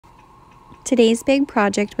Today's big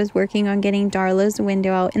project was working on getting Darla's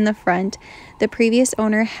window out in the front. The previous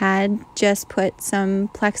owner had just put some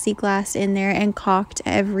plexiglass in there and caulked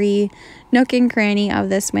every nook and cranny of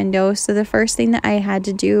this window. So the first thing that I had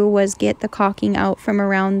to do was get the caulking out from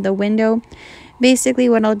around the window. Basically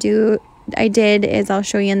what I'll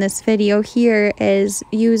show you in this video here is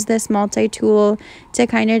use this multi-tool to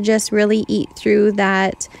kind of just really eat through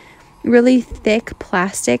that really thick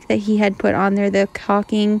plastic that he had put on there, the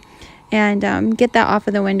caulking, and get that off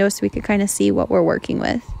of the window so we could kind of see what we're working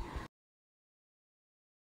with.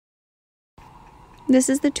 This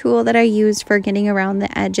is the tool that I used for getting around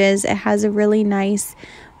the edges. It has a really nice,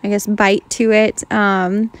 I guess, bite to it,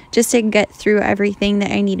 just to get through everything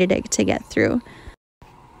that I needed it to get through.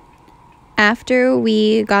 After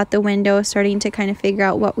we got the window starting to kind of figure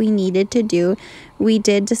out what we needed to do, we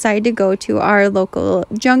did decide to go to our local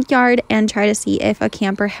junkyard and try to see if a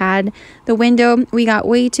camper had the window. We got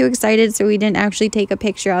way too excited, so we didn't actually take a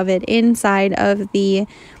picture of it inside of the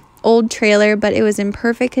old trailer, but it was in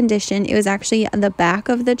perfect condition. It was actually the back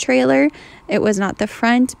of the trailer. It was not the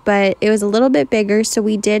front, but it was a little bit bigger, so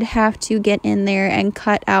we did have to get in there and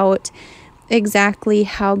cut out exactly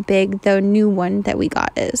how big the new one that we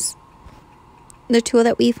got is. The tool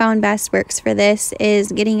that we found best works for this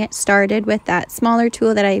is getting it started with that smaller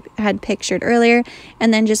tool that I had pictured earlier,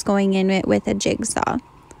 and then just going in it with a jigsaw.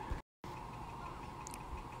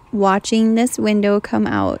 Watching this window come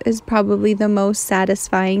out is probably the most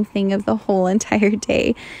satisfying thing of the whole entire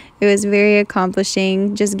day. It was very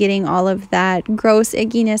accomplishing, just getting all of that gross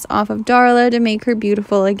ickiness off of Darla to make her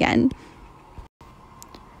beautiful again.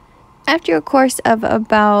 After a course of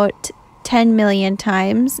about 10 million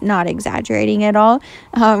times, not exaggerating at all,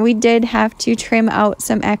 we did have to trim out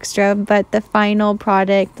some extra, but the final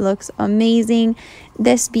product looks amazing.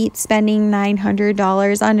 This beats spending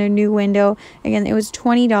 $900 on a new window. Again, it was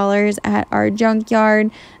 $20 at our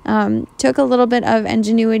junkyard. Took a little bit of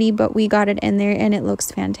ingenuity, but we got it in there and it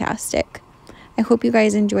looks fantastic. I hope you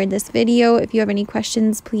guys enjoyed this video. If you have any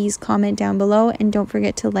questions, please comment down below, and don't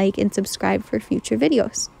forget to like and subscribe for future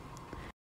videos.